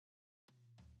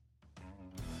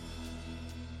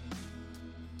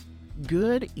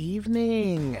Good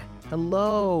evening.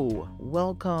 Hello.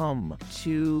 Welcome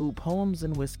to Poems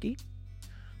and Whiskey.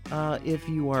 If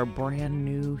you are brand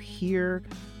new here,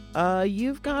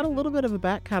 you've got a little bit of a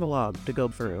back catalog to go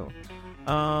through.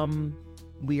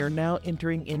 We are now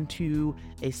entering into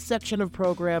a section of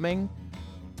programming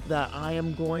that I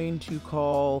am going to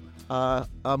call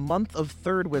a month of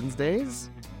third Wednesdays.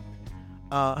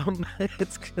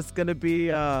 It's going to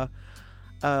be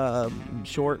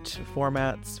short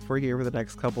formats for here for the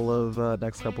next couple of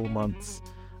months.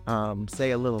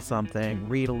 Say a little something,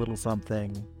 read a little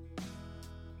something,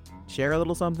 share a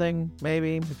little something,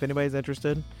 maybe, if anybody's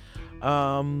interested.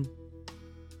 Yeah,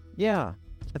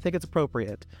 I think it's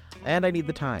appropriate, and I need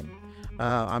the time.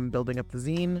 I'm building up the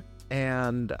zine,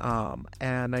 and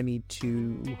I need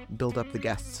to build up the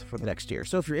guests for the next year.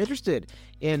 So if you're interested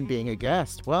in being a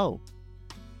guest, well,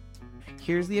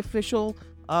 here's the official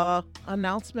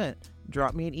announcement.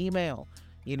 Drop me an email.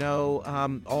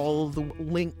 All of the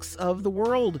links of the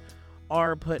world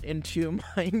are put into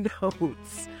my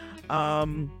notes.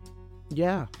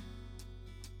 Yeah.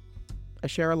 I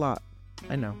share a lot.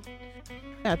 I know.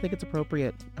 Yeah, I think it's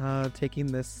appropriate taking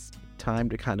this time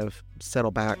to kind of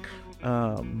settle back.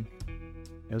 I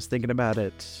was thinking about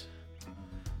it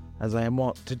as I am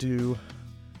wont to do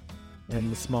in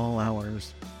the small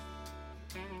hours.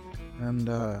 And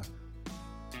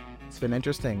it's been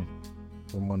interesting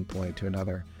from one point to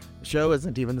another. The show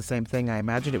isn't even the same thing I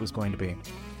imagined it was going to be.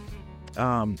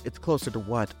 It's closer to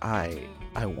what I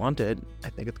wanted. I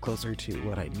think it's closer to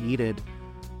what I needed.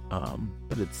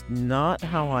 But it's not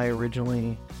how I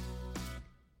originally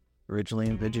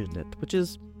envisioned it, which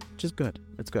is good.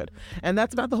 It's good. And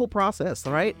that's about the whole process,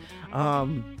 right?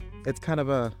 It's kind of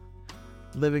a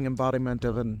living embodiment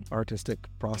of an artistic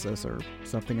process or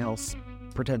something else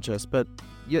pretentious, but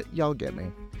y'all get me.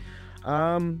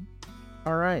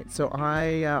 All right, so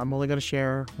I'm only going to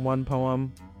share one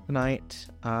poem tonight,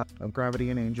 of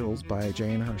Gravity and Angels by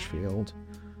Jane Hirshfield.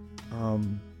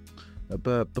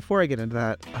 But before I get into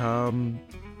that,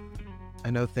 I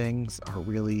know things are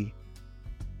really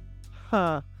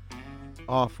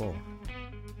awful,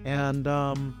 and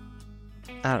I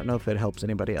don't know if it helps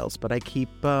anybody else, but I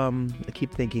keep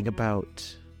thinking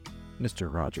about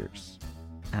Mr. Rogers.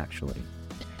 Actually,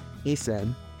 he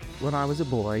said, when I was a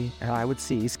boy and I would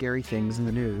see scary things in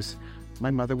the news,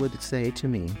 my mother would say to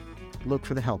me, look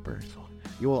for the helpers.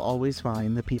 You will always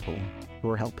find the people who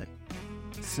are helping.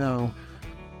 So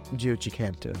do what you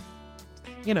can to,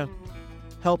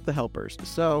 help the helpers.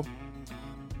 So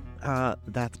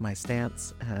that's my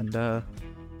stance, and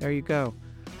there you go.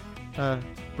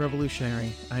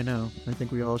 Revolutionary, I know. I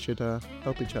think we all should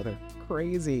help each other.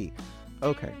 Crazy.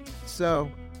 Okay, so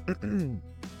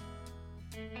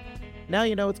now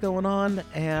you know what's going on,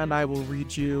 and I will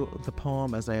read you the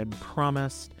poem as I had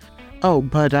promised. Oh,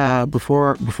 but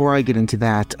before I get into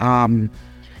that,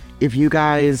 if you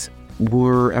guys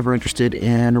were ever interested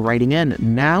in writing in,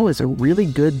 now is a really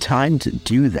good time to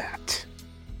do that.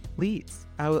 Please,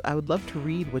 I would love to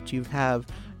read what you have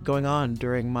going on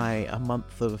during my a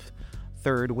month of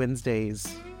third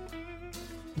Wednesdays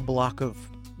block of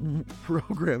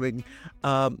programming.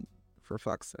 For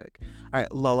fuck's sake. All right,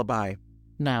 lullaby.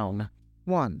 Noun.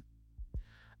 1.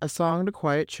 A song to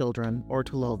quiet children or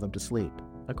to lull them to sleep.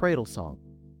 A cradle song.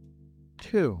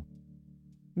 2.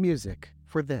 Music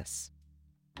for this.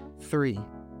 3.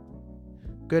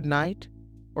 Good night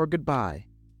or goodbye.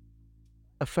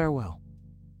 A farewell.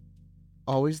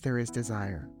 Always there is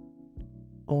desire.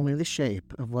 Only the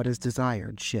shape of what is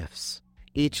desired shifts.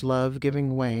 Each love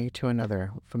giving way to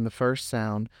another from the first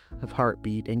sound of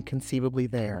heartbeat inconceivably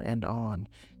there and on,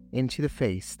 into the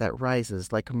face that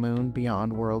rises like a moon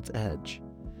beyond world's edge.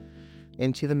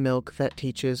 Into the milk that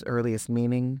teaches earliest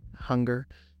meaning, hunger,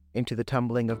 into the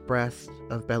tumbling of breath,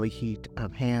 of belly heat,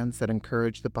 of hands that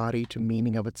encourage the body to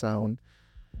meaning of its own,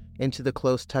 into the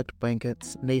close-tucked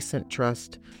blankets, nascent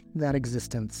trust that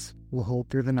existence will hold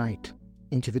through the night,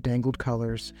 into the dangled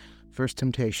colors, first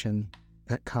temptation,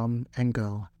 that come and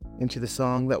go, into the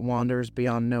song that wanders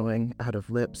beyond knowing out of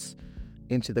lips,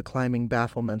 into the climbing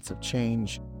bafflements of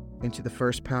change, into the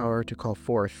first power to call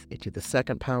forth, into the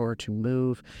second power to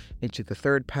move, into the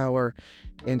third power,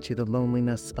 into the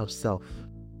loneliness of self.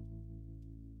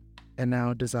 And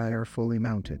now desire fully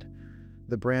mounted,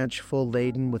 the branch full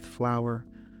laden with flower.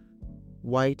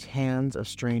 White hands of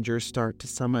strangers start to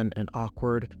summon an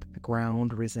awkward,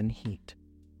 ground-risen heat.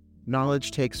 Knowledge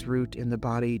takes root in the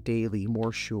body daily,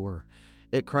 more sure.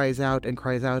 It cries out and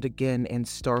cries out again in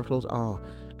startled awe,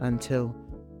 until,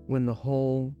 when the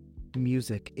whole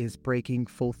music is breaking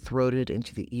full-throated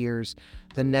into the ears,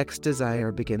 the next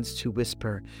desire begins to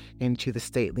whisper into the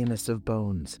stateliness of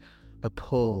bones. a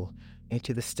pull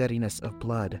into the steadiness of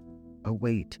blood, a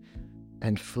weight,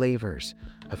 and flavors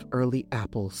of early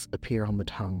apples appear on the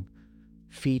tongue.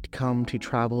 Feet come to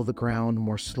travel the ground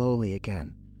more slowly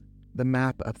again. The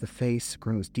map of the face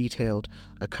grows detailed,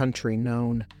 a country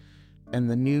known, and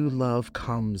the new love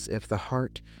comes if the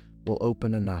heart will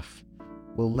open enough,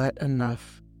 will let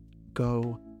enough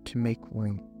go to make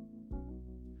room.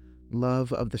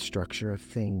 Love of the structure of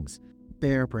things,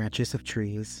 bare branches of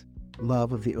trees,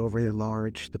 love of the overly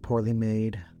large, the poorly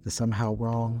made, the somehow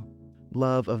wrong,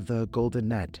 love of the golden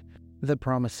net, the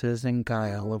promises and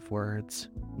guile of words,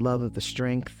 love of the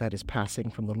strength that is passing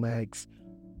from the legs,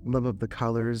 love of the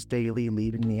colors daily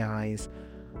leaving the eyes,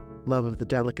 love of the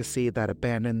delicacy that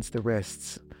abandons the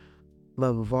wrists,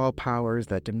 love of all powers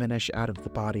that diminish out of the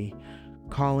body,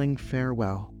 calling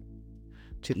farewell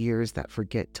to ears that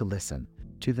forget to listen,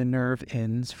 to the nerve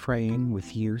ends fraying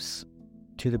with use,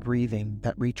 to the breathing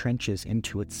that retrenches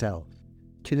into itself,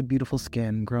 to the beautiful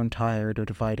skin grown tired of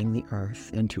dividing the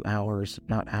earth into hours,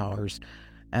 not hours,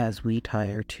 as we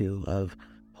tire too of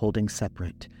holding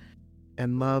separate.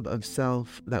 And love of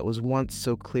self that was once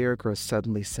so clear grows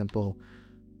suddenly simple,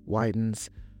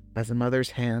 widens as a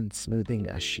mother's hand smoothing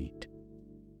a sheet,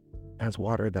 as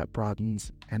water that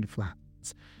broadens and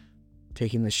flattens,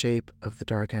 taking the shape of the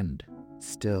darkened,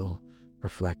 still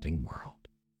reflecting world.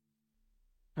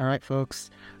 All right, folks,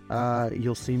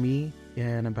 you'll see me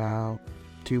in about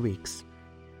 2 weeks.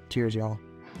 Cheers, y'all.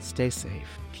 Stay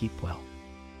safe. Keep well.